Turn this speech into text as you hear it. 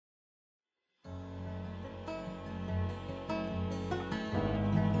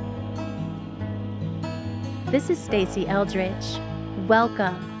This is Stacey Eldridge.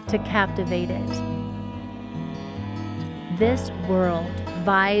 Welcome to Captivated. This world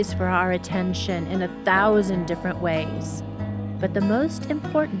vies for our attention in 1,000 different ways. But the most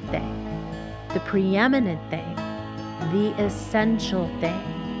important thing, the preeminent thing, the essential thing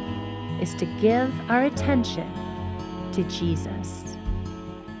is to give our attention to Jesus.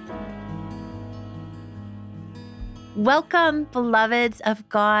 Welcome, beloveds of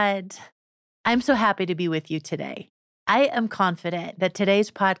God. I'm so happy to be with you today. I am confident that today's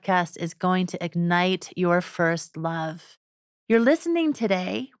podcast is going to ignite your first love. You're listening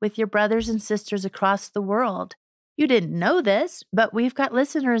today with your brothers and sisters across the world. You didn't know this, but we've got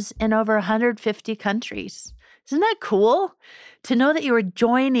listeners in over 150 countries. Isn't that cool? To know that you are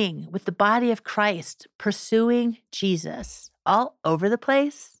joining with the body of Christ, pursuing Jesus all over the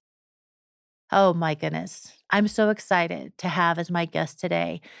place. Oh my goodness. I'm so excited to have as my guest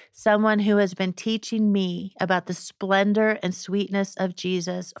today someone who has been teaching me about the splendor and sweetness of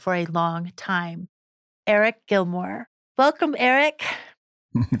Jesus for a long time. Eric Gilmore. Welcome, Eric.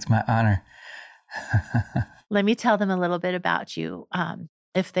 It's my honor. Let me tell them a little bit about you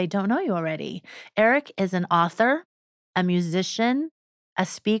if they don't know you already. Eric is an author, a musician, a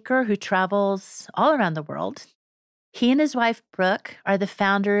speaker who travels all around the world. He and his wife, Brooke, are the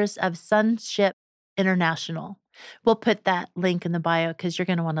founders of Sonship International. We'll put that link in the bio because you're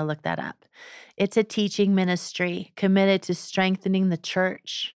going to want to look that up. It's a teaching ministry committed to strengthening the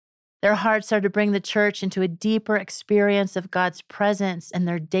church. Their hearts are to bring the church into a deeper experience of God's presence in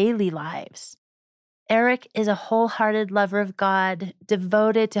their daily lives. Eric is a wholehearted lover of God,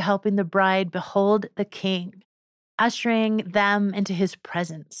 devoted to helping the bride behold the King, ushering them into his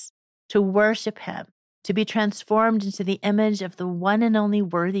presence, to worship him, to be transformed into the image of the one and only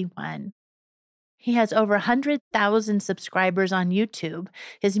worthy one. He has over 100,000 subscribers on YouTube.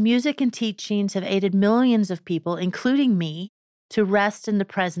 His music and teachings have aided millions of people, including me, to rest in the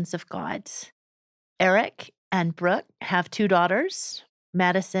presence of God. Eric and Brooke have 2 daughters,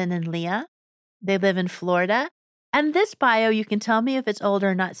 Madison and Leah. They live in Florida. And this bio, you can tell me if it's old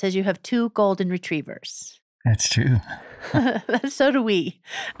or not, says you have 2 golden retrievers. That's true. So do we.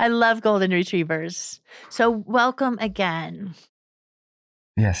 I love golden retrievers. So welcome again.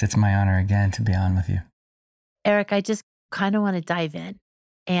 Yes, it's my honor again to be on with you. Eric, I just kind of want to dive in.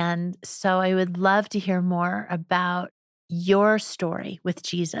 And so I would love to hear more about your story with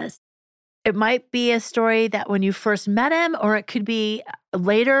Jesus. It might be a story that when you first met him, or it could be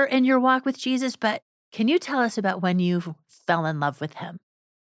later in your walk with Jesus, but can you tell us about when you fell in love with him?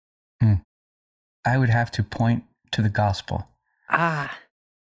 I would have to point to the gospel. The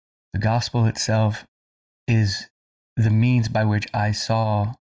gospel itself is the means by which I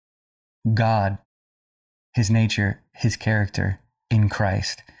saw God, his nature, his character in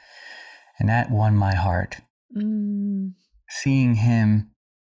Christ. And that won my heart. Seeing him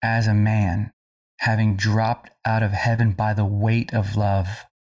as a man, having dropped out of heaven by the weight of love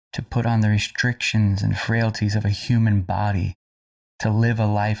to put on the restrictions and frailties of a human body, to live a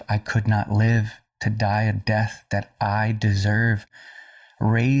life I could not live, to die a death that I deserve,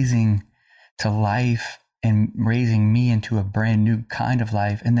 raising to life and raising me into a brand new kind of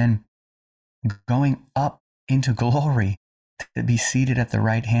life, and then going up into glory to be seated at the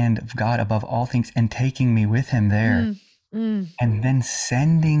right hand of God above all things and taking me with him there, and then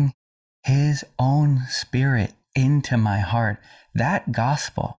sending his own spirit into my heart. That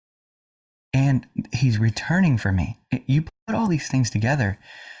gospel, and he's returning for me. You put all these things together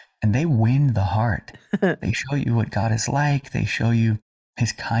and they win the heart. They show you what God is like. They show you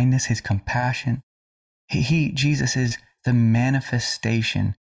his kindness, his compassion. Jesus is the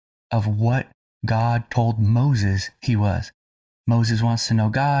manifestation of what God told Moses he was. Moses wants to know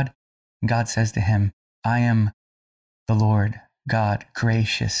God. God says to him, I am the Lord God,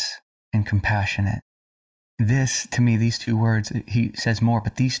 gracious and compassionate. This, to me, these 2 words, he says more,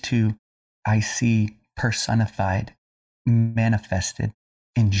 but these 2 I see personified, manifested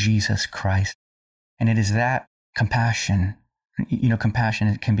in Jesus Christ. And it is that compassion, compassion,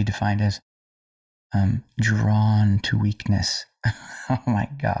 it can be defined as drawn to weakness. Oh my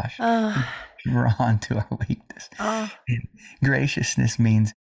gosh. Drawn to our weakness. And graciousness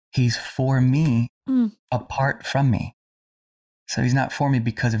means he's for me apart from me. So he's not for me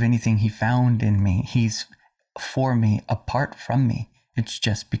because of anything he found in me. He's for me apart from me. It's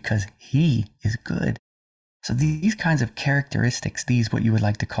just because he is good. So these kinds of characteristics, what you would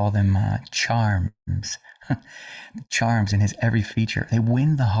like to call them charms, charms in his every feature, they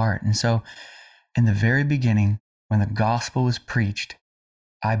win the heart. And so in the very beginning, when the gospel was preached,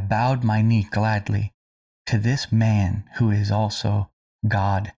 I bowed my knee gladly to this man who is also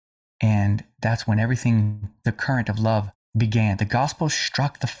God And that's when everything, the current of love began. The gospel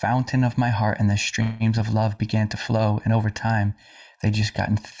struck the fountain of my heart, and the streams of love began to flow. And over time, they just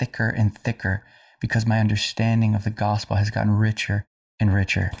gotten thicker and thicker because my understanding of the gospel has gotten richer and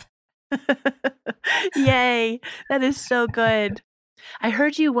richer. Yay. That is so good. I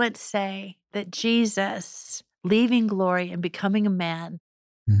heard you once say that Jesus leaving glory and becoming a man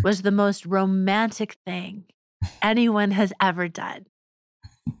Mm. was the most romantic thing anyone has ever done.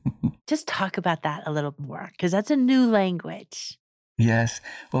 Just talk about that a little more, because that's a new language. Yes.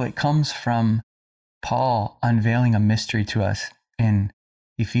 Well, it comes from Paul unveiling a mystery to us in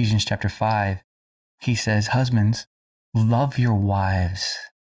Ephesians chapter 5. He says, husbands, love your wives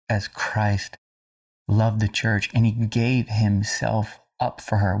as Christ loved the church, and he gave himself up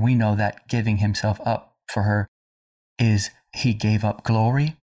for her. We know that giving himself up for her is he gave up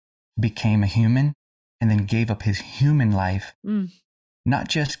glory, became a human, and then gave up his human life. Not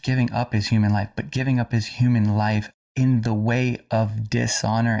just giving up his human life, but giving up his human life in the way of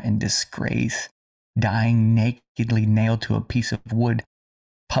dishonor and disgrace, dying nakedly nailed to a piece of wood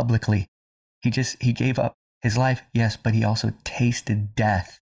publicly. He gave up his life, yes, but he also tasted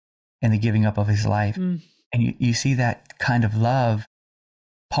death in the giving up of his life. And you see that kind of love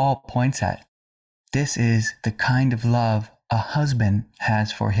Paul points at. This is the kind of love a husband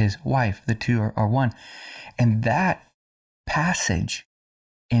has for his wife. The two are one. And that passage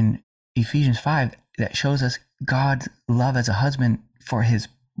in Ephesians 5 that shows us God's love as a husband for his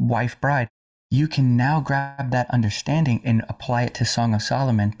wife bride, you can now grab that understanding and apply it to Song of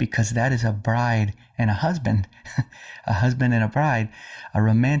Solomon, because that is a bride and a husband, a husband and a bride, a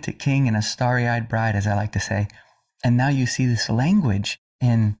romantic king and a starry-eyed bride, as I like to say. And now you see this language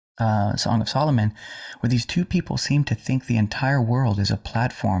in Song of Solomon, where these two people seem to think the entire world is a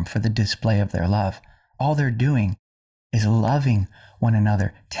platform for the display of their love. All they're doing is loving one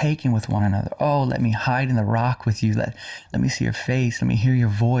another, taking with one another. Oh, let me hide in the rock with you. Let me see your face. Let me hear your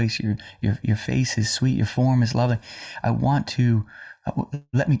voice. Your face is sweet. Your form is lovely. I want to,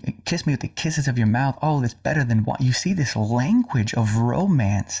 let me kiss me with the kisses of your mouth. Oh, that's better than what you see. This language of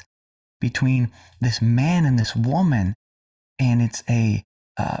romance between this man and this woman. And it's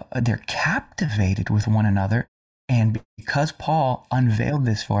they're captivated with one another. And because Paul unveiled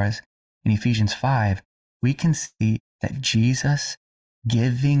this for us in Ephesians 5, we can see that Jesus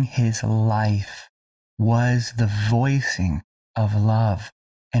giving his life was the voicing of love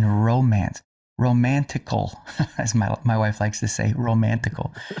and romance. Romantical, as my wife likes to say,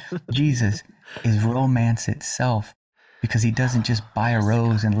 romantical. Jesus is romance itself, because he doesn't just buy a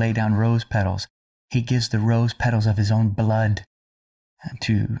rose and lay down rose petals. He gives the rose petals of his own blood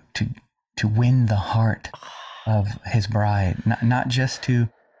to win the heart of his bride, not just to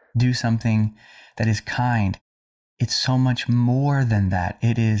do something that is kind. It's so much more than that.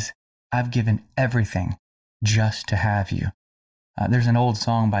 It is, I've given everything just to have you. There's an old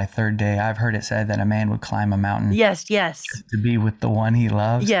song by Third Day. I've heard it said that a man would climb a mountain. Yes. Just to be with the one he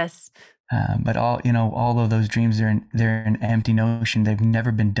loves. Yes. But all of those dreams, they're an empty notion. They've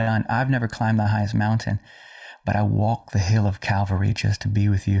never been done. I've never climbed the highest mountain, but I walk the hill of Calvary just to be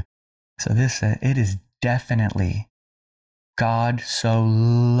with you. So this, it is definitely God so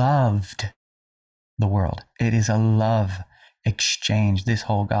loved the world. It is a love exchange. This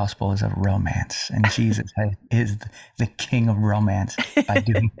whole gospel is a romance, and Jesus is the king of romance by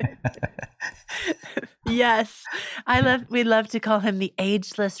doing Yes. We love to call him the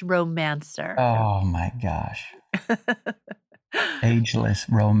ageless romancer. Oh my gosh. Ageless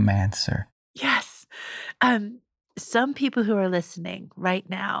romancer. Yes. Some people who are listening right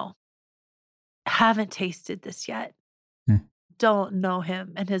now haven't tasted this yet. Don't know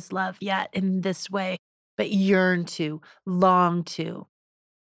him and his love yet in this way, but yearn to, long to.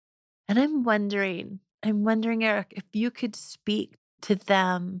 And I'm wondering, Eric, if you could speak to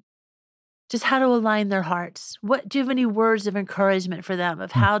them, just how to align their hearts. Do you have any words of encouragement for them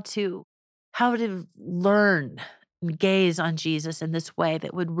of how to learn and gaze on Jesus in this way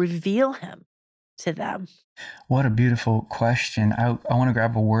that would reveal him to them? What a beautiful question. I want to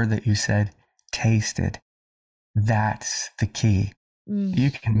grab a word that you said, tasted. That's the key.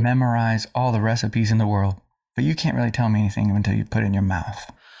 You can memorize all the recipes in the world, but you can't really tell me anything until you put it in your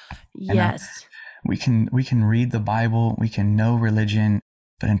mouth. Yes. We can read the Bible, we can know religion,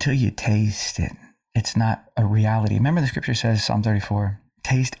 but until you taste it, it's not a reality. Remember the scripture says, Psalm 34,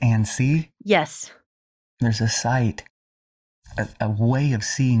 taste and see? Yes. There's a sight, a way of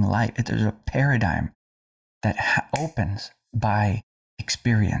seeing life. There's a paradigm that opens by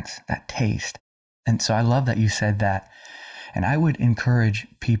experience, that taste. And so I love that you said that. And I would encourage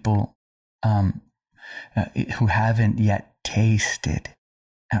people who haven't yet tasted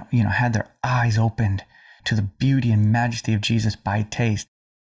had their eyes opened to the beauty and majesty of Jesus by taste,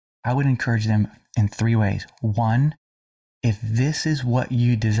 I would encourage them in 3 ways. 1, if this is what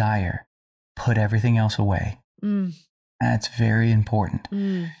you desire, put everything else away. That's very important.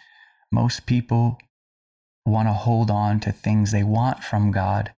 Most people want to hold on to things they want from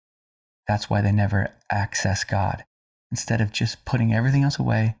God. That's why they never access God. Instead of just putting everything else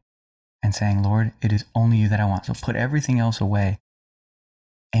away and saying, Lord, it is only you that I want. So put everything else away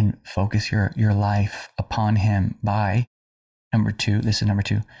and focus your life upon him by, number 2,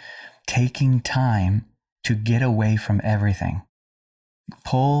 taking time to get away from everything.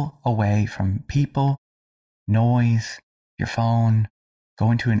 Pull away from people, noise, your phone,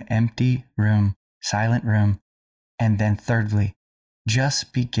 go into an empty room, silent room. And then thirdly,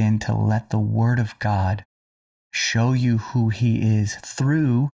 just begin to let the word of God show you who he is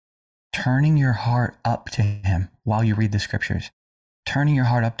through turning your heart up to him while you read the scriptures, turning your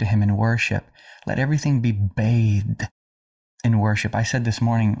heart up to him in worship. Let everything be bathed in worship. I said this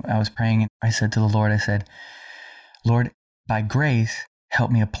morning, I was praying, I said to the Lord, I said, Lord, by grace,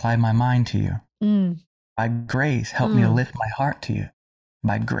 help me apply my mind to you. By grace, help me to lift my heart to you.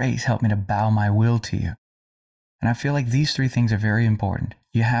 By grace, help me to bow my will to you. And I feel like these 3 things are very important.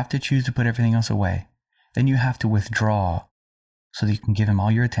 You have to choose to put everything else away. Then you have to withdraw so that you can give him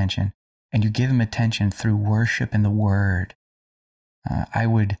all your attention. And you give him attention through worship and the word. I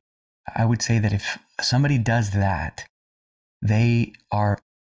would say that if somebody does that, they are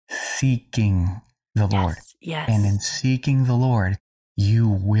seeking the Lord. Yes. And in seeking the Lord, you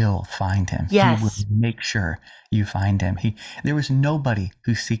will find him. Yes. He will make sure you find him. There is nobody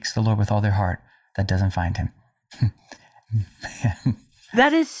who seeks the Lord with all their heart that doesn't find him.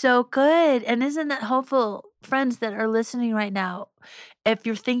 That is so good. And isn't that hopeful, friends that are listening right now? If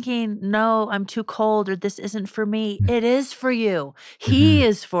you're thinking, no, I'm too cold or this isn't for me, it is for you. He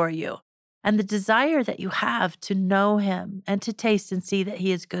is for you. And the desire that you have to know him and to taste and see that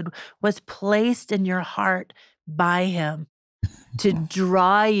he is good was placed in your heart by him to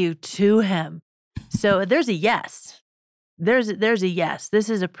draw you to him. So there's a yes. There's a yes. This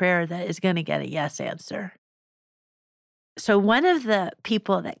is a prayer that is going to get a yes answer. So one of the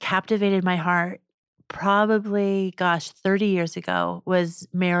people that captivated my heart probably, 30 years ago was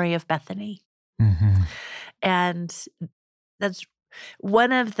Mary of Bethany. And that's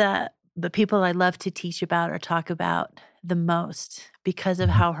one of the people I love to teach about or talk about the most because of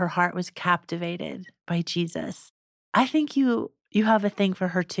how her heart was captivated by Jesus. I think you have a thing for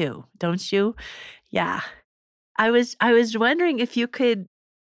her too, don't you? Yeah. I was wondering if you could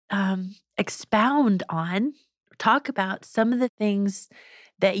expound on, talk about some of the things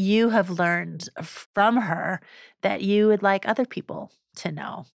that you have learned from her that you would like other people to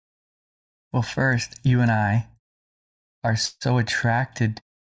know. Well, first, you and I are so attracted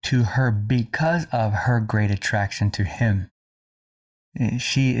to her because of her great attraction to him.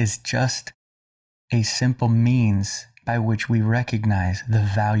 She is just a simple means by which we recognize the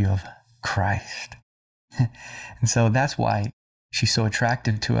value of Christ. And so that's why she's so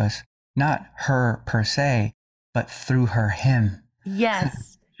attractive to us, not her per se, but through her him.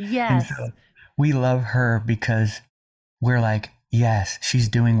 Yes, yes. And so we love her because we're like, yes, she's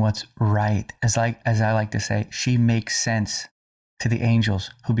doing what's right. As I like to say, she makes sense to the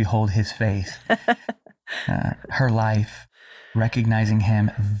angels who behold his face. Her life, recognizing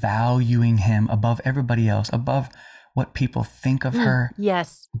him, valuing him above everybody else, above what people think of her,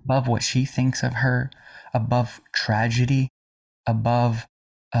 yes, above what she thinks of her, above tragedy, above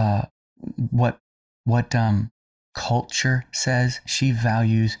what culture says. She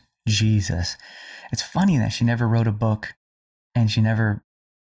values Jesus. It's funny that she never wrote a book and she never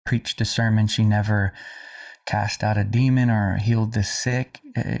preached a sermon. She never cast out a demon or healed the sick.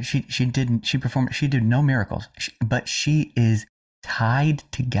 She did no miracles, but she is tied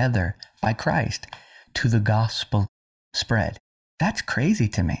together by Christ to the gospel spread. That's crazy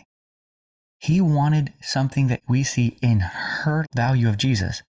to me. He wanted something that we see in her value of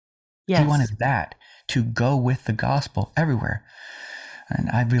Jesus. Yes. He wanted that to go with the gospel everywhere. And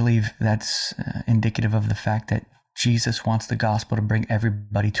I believe that's indicative of the fact that Jesus wants the gospel to bring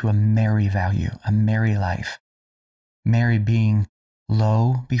everybody to a Mary value, a Mary life. Mary being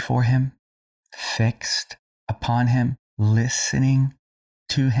low before him, fixed upon him, listening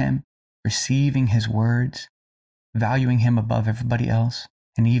to him, receiving his words, valuing him above everybody else.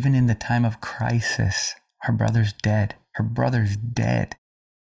 And even in the time of crisis, her brother's dead. Her brother's dead.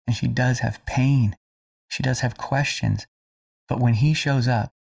 And she does have pain. She does have questions. But when he shows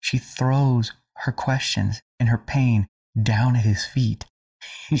up, she throws her questions and her pain down at his feet.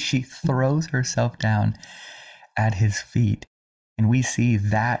 She throws herself down at his feet And we see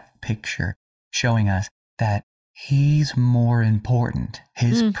that picture showing us that he's more important.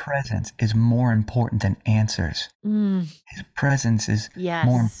 His presence is more important than answers. His presence is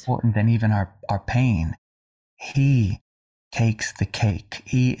more important than even our pain. He takes the cake.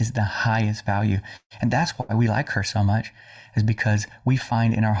 He is the highest value. And that's why we like her so much, is because we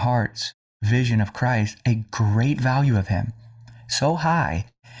find in our hearts vision of Christ a great value of him, so high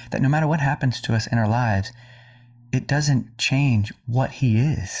that no matter what happens to us in our lives, it doesn't change what he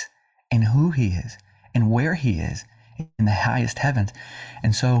is and who he is and where he is in the highest heavens.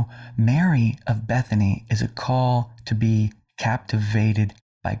 And so Mary of Bethany is a call to be captivated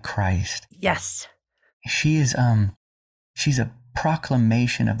by Christ. Yes. She is she's a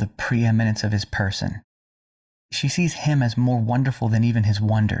proclamation of the preeminence of his person. She sees him as more wonderful than even his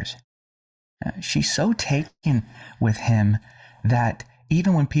wonders. She's so taken with him that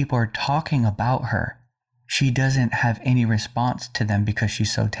even when people are talking about her, she doesn't have any response to them because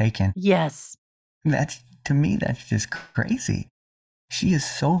she's so taken. Yes. To me, that's just crazy. She is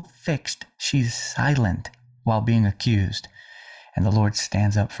so fixed. She's silent while being accused. And the Lord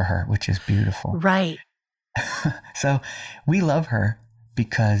stands up for her, which is beautiful. Right. So we love her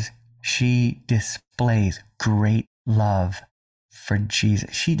because she displays great love for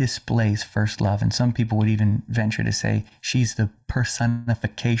Jesus. She displays first love. And some people would even venture to say she's the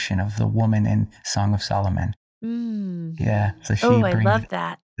personification of the woman in Song of Solomon. Yeah. So she I love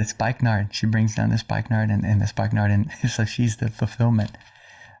that. The spikenard. She brings down the spikenard and the spikenard. And so she's the fulfillment.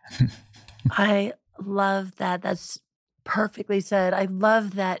 I love that. That's perfectly said. I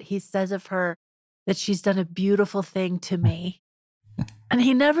love that he says of her that she's done a beautiful thing to me. And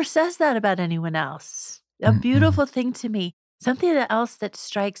he never says that about anyone else. A beautiful thing to me. Something else that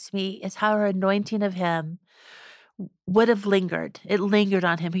strikes me is how her anointing of him would have lingered. It lingered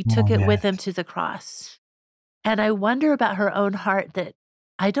on him. He took it with him to the cross. And I wonder about her own heart that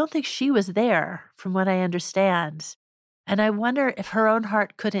I don't think she was there from what I understand. And I wonder if her own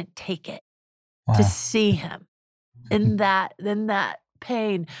heart couldn't take it to see him in that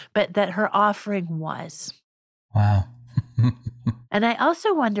pain, but that her offering was. Wow. And I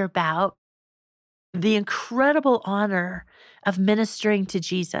also wonder about the incredible honor of ministering to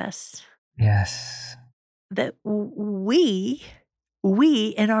Jesus. Yes. That we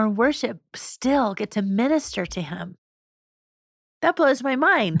in our worship still get to minister to him. That blows my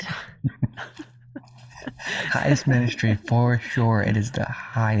mind. Highest ministry for sure. It is the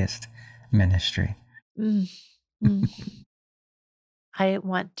highest ministry. I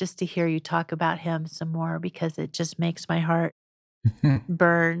want just to hear you talk about him some more because it just makes my heart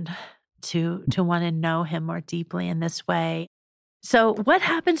burn to want to know him more deeply in this way. So what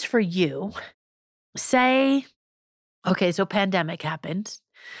happens for you? Say, okay, so pandemic happened.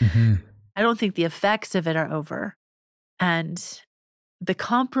 I don't think the effects of it are over. And the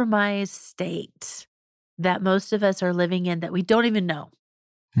compromised state that most of us are living in that we don't even know.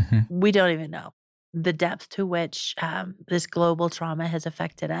 We don't even know the depth to which this global trauma has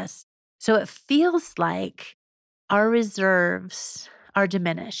affected us. So it feels like our reserves are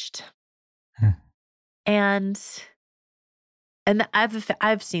diminished. And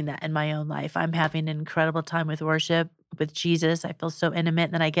I've seen that in my own life. I'm having an incredible time with worship, with Jesus. I feel so intimate.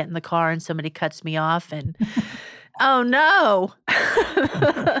 And then I get in the car and somebody cuts me off and, oh no.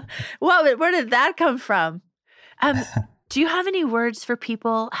 Well, where did that come from? Do you have any words for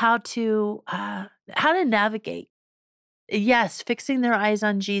people how to navigate? Yes, fixing their eyes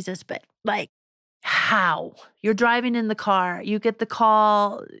on Jesus, but like how? You're driving in the car, you get the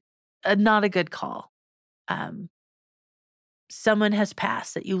call, not a good call. Someone has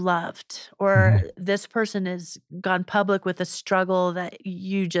passed that you loved, or this person has gone public with a struggle that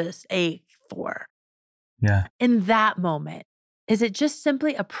you just ache for. Yeah. In that moment, is it just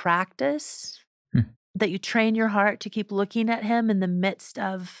simply a practice that you train your heart to keep looking at him in the midst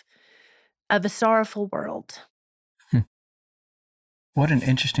of a sorrowful world? What an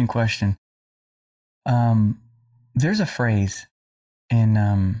interesting question. There's a phrase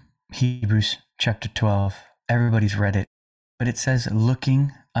in Hebrews chapter 12. Everybody's read it, but it says,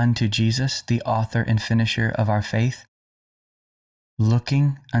 looking unto Jesus, the author and finisher of our faith.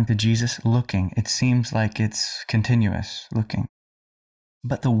 Looking unto Jesus, looking. It seems like it's continuous, looking.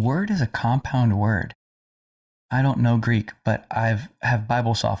 But the word is a compound word. I don't know Greek, but I have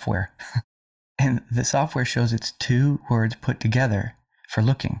Bible software. And the software shows it's two words put together for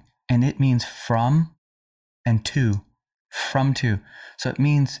looking. And it means from and to. From to. So it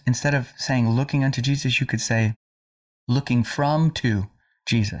means instead of saying looking unto Jesus, you could say looking from to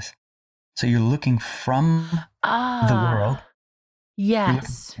Jesus. So you're looking from the world.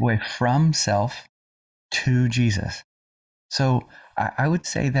 Yes. You're looking away from self to Jesus. So I would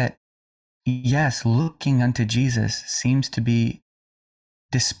say that, yes, looking unto Jesus seems to be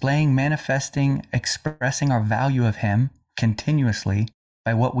displaying, manifesting, expressing our value of him continuously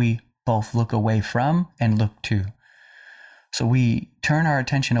by what we both look away from and look to. So we turn our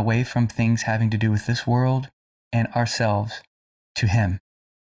attention away from things having to do with this world and ourselves to him.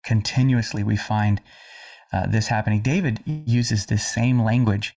 Continuously, we find this happening. David uses this same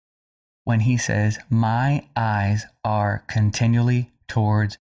language when he says, my eyes are continually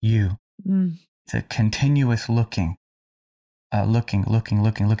towards you. It's a continuous looking. Looking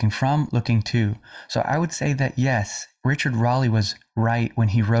from, looking to. So I would say that, yes, Richard Raleigh was right when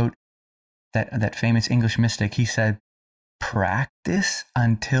he wrote that famous English mystic. He said, practice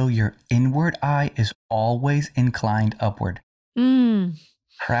until your inward eye is always inclined upward.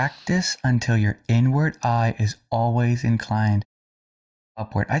 Practice until your inward eye is always inclined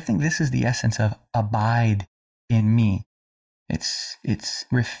upward. I think this is the essence of abide in me. It's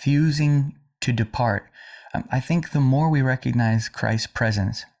refusing to depart. I think the more we recognize Christ's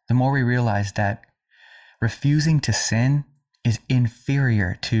presence, the more we realize that refusing to sin is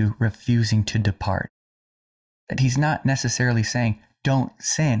inferior to refusing to depart. That he's not necessarily saying, don't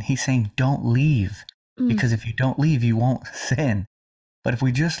sin. He's saying, don't leave. Because if you don't leave, you won't sin. But if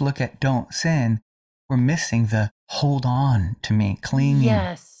we just look at don't sin, we're missing the hold on to me, clinging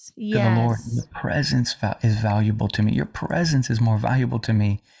to the Lord. Your presence is valuable to me. Your presence is more valuable to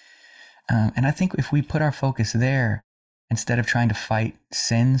me. And I think if we put our focus there, instead of trying to fight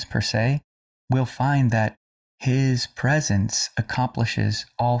sins per se, we'll find that his presence accomplishes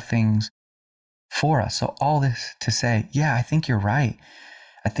all things for us. So all this to say, yeah, I think you're right.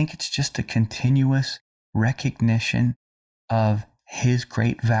 I think it's just a continuous recognition of his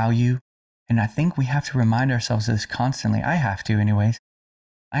great value. And I think we have to remind ourselves of this constantly. I have to anyways.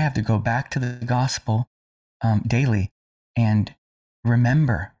 I have to go back to the gospel daily and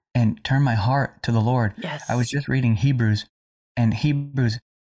remember and turn my heart to the Lord. Yes. I was just reading Hebrews, and Hebrews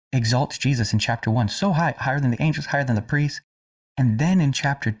exalts Jesus in chapter 1 so high, higher than the angels, higher than the priests. And then in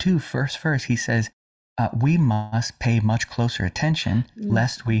chapter 2, first verse, he says, we must pay much closer attention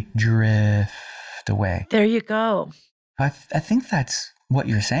lest we drift away. There you go. I think that's what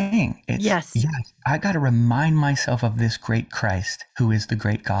you're saying. It's, yes, I got to remind myself of this great Christ who is the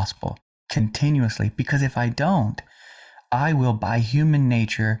great gospel continuously, because if I don't, I will by human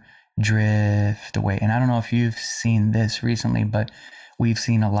nature drift away. And I don't know if you've seen this recently, but we've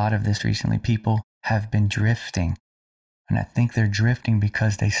seen a lot of this recently. People have been drifting, and I think they're drifting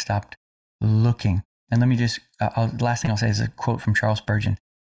because they stopped looking. And let me just, last thing I'll say is a quote from Charles Spurgeon.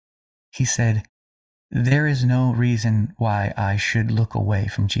 He said, there is no reason why I should look away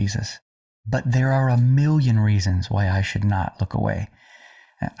from Jesus, but there are a million reasons why I should not look away.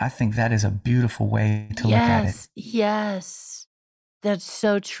 I think that is a beautiful way to look at it. Yes, that's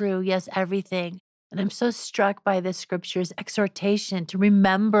so true. Yes, everything. And I'm so struck by this scripture's exhortation to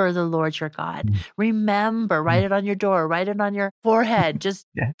remember the Lord your God. Remember, write it on your door, write it on your forehead. Just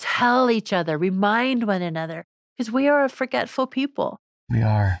tell each other, remind one another, because we are a forgetful people. We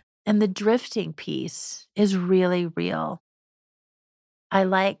are. And the drifting piece is really real. I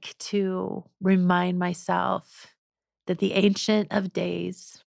like to remind myself that the Ancient of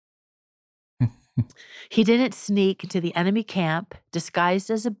Days, he didn't sneak into the enemy camp disguised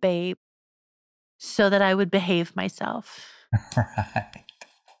as a babe so that I would behave myself.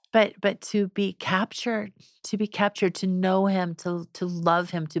 Right. But to be captured, to know him, to love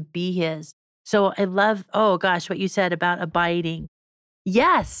him, to be his. So I love, oh gosh, what you said about abiding.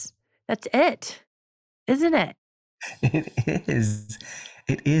 Yes, that's it, isn't it? It is.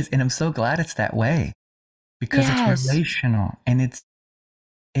 It is. And I'm so glad it's that way, because it's relational and it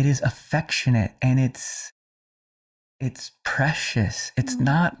is affectionate and it's precious. It's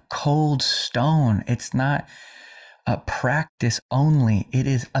not cold stone. It's not a practice only. It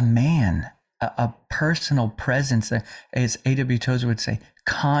is a man, a personal presence, as A.W. Tozer would say,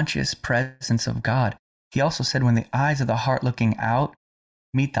 conscious presence of God. He also said, when the eyes of the heart looking out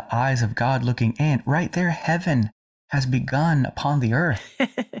meet the eyes of God looking in, right there, heaven has begun upon the earth.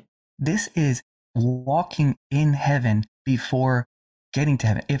 This is walking in heaven before getting to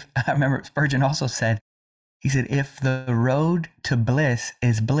heaven. If I remember, Spurgeon also said, he said, if the road to bliss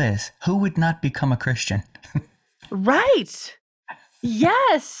is bliss, who would not become a Christian? Right.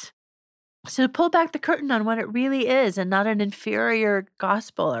 Yes. So pull back the curtain on what it really is, and not an inferior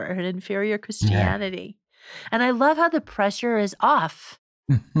gospel or an inferior Christianity. Yeah. And I love how the pressure is off.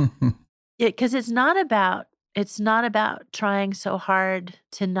 Because it's not about trying so hard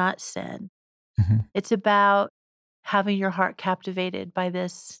to not sin. It's about having your heart captivated by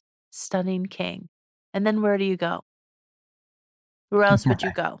this stunning king. And then where do you go? Where else would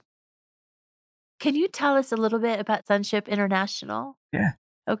you go? Can you tell us a little bit about Sonship International? Yeah.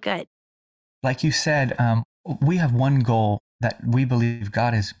 Oh, good. Like you said, we have one goal that we believe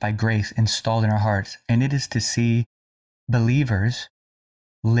God is, by grace, installed in our hearts, and it is to see believers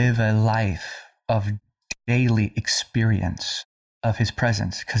live a life of daily experience of His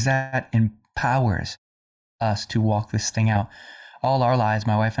presence, because that empowers us to walk this thing out. All our lives,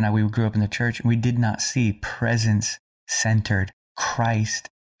 my wife and I, we grew up in the church, and we did not see presence-centered, Christ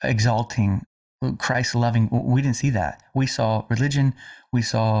exalting, Christ loving. We didn't see that. We saw religion, we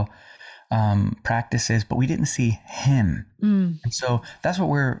saw practices, but we didn't see Him. And so that's what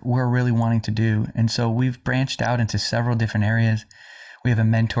we're really wanting to do. And so we've branched out into several different areas. We have a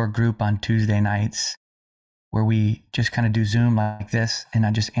mentor group on Tuesday nights where we just kind of do Zoom like this, and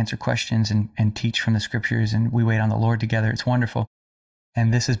I just answer questions and teach from the scriptures, and we wait on the Lord together. It's wonderful.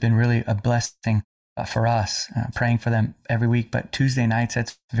 And this has been really a blessing for us, praying for them every week. But Tuesday nights,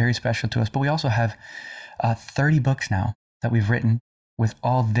 that's very special to us. But we also have 30 books now that we've written with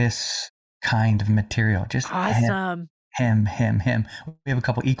all this kind of material. Just awesome. Him. We have a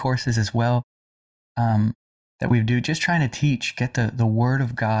couple e-courses as well that we do, just trying to teach, get the word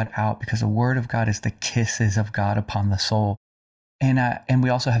of God out, because the word of God is the kisses of God upon the soul. And we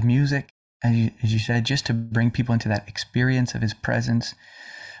also have music, as you said, just to bring people into that experience of His presence,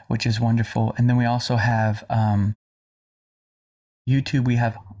 which is wonderful. And then we also have YouTube. We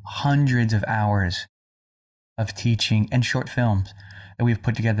have hundreds of hours of teaching and short films that we've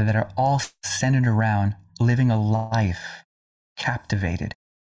put together that are all centered around living a life captivated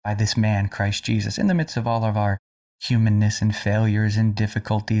by this man, Christ Jesus, in the midst of all of our humanness and failures and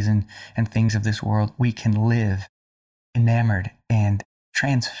difficulties and things of this world. We can live enamored and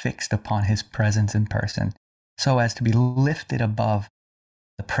transfixed upon His presence in person, so as to be lifted above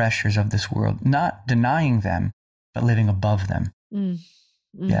the pressures of this world, not denying them, but living above them.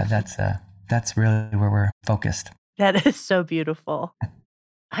 Yeah, that's really where we're focused. That is so beautiful.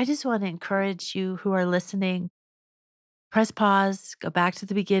 I just want to encourage you who are listening, press pause, go back to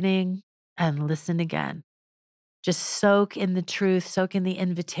the beginning, and listen again. Just soak in the truth, soak in the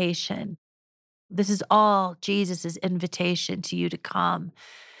invitation. This is all Jesus' invitation to you to come,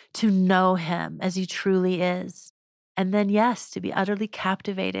 to know Him as He truly is. And then, yes, to be utterly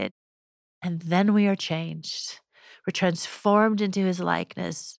captivated. And then we are changed. We're transformed into His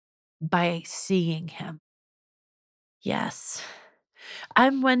likeness by seeing Him. Yes.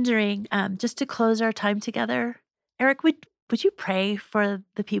 I'm wondering, just to close our time together, Eric, would you pray for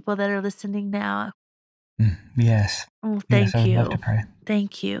the people that are listening now? Yes. Oh, Yes, I thank would love to you. pray.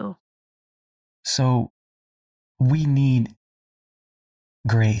 Thank you. So we need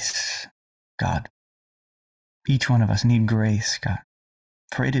grace, God. Each one of us need grace, God.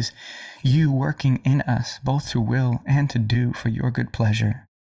 For it is You working in us, both to will and to do for Your good pleasure.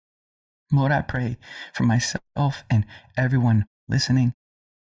 Lord, I pray for myself and everyone listening.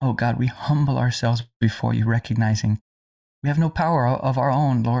 Oh God, we humble ourselves before You, recognizing we have no power of our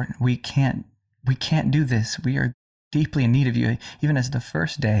own, Lord. We can't do this. We are deeply in need of You. Even as the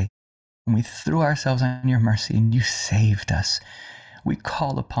first day when we threw ourselves on Your mercy and You saved us, we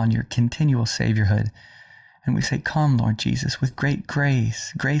call upon Your continual saviorhood. And we say, come, Lord Jesus, with great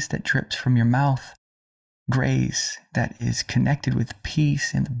grace, grace that drips from Your mouth, grace that is connected with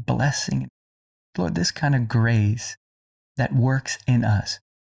peace and blessing. Lord, this kind of grace that works in us,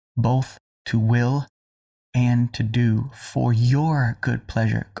 both to will and to do for Your good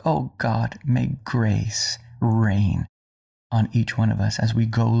pleasure. Oh God, may grace reign on each one of us as we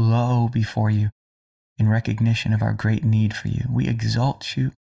go low before You in recognition of our great need for You. We exalt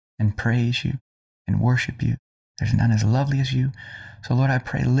You and praise You and worship You. There's none as lovely as You. So Lord, I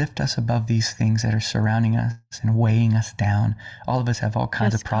pray, lift us above these things that are surrounding us and weighing us down. All of us have all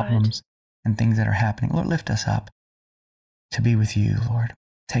kinds of problems and things that are happening. Lord, lift us up to be with You, Lord.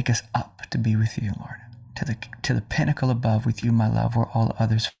 Take us up to be with You, Lord. To the pinnacle above with You, my love, where all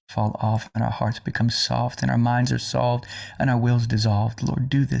others fall off and our hearts become soft and our minds are solved and our wills dissolved. Lord,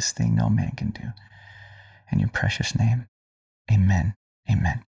 do this thing no man can do. In Your precious name, amen.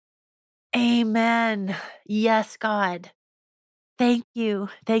 Amen. Amen. Yes, God. Thank you.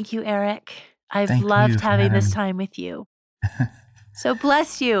 Thank you, Eric. I've Thank loved you for having this having me. time with you. So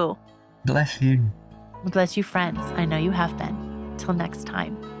bless you. Bless you. Bless you, friends. I know you have been. Till next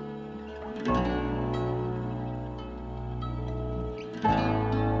time.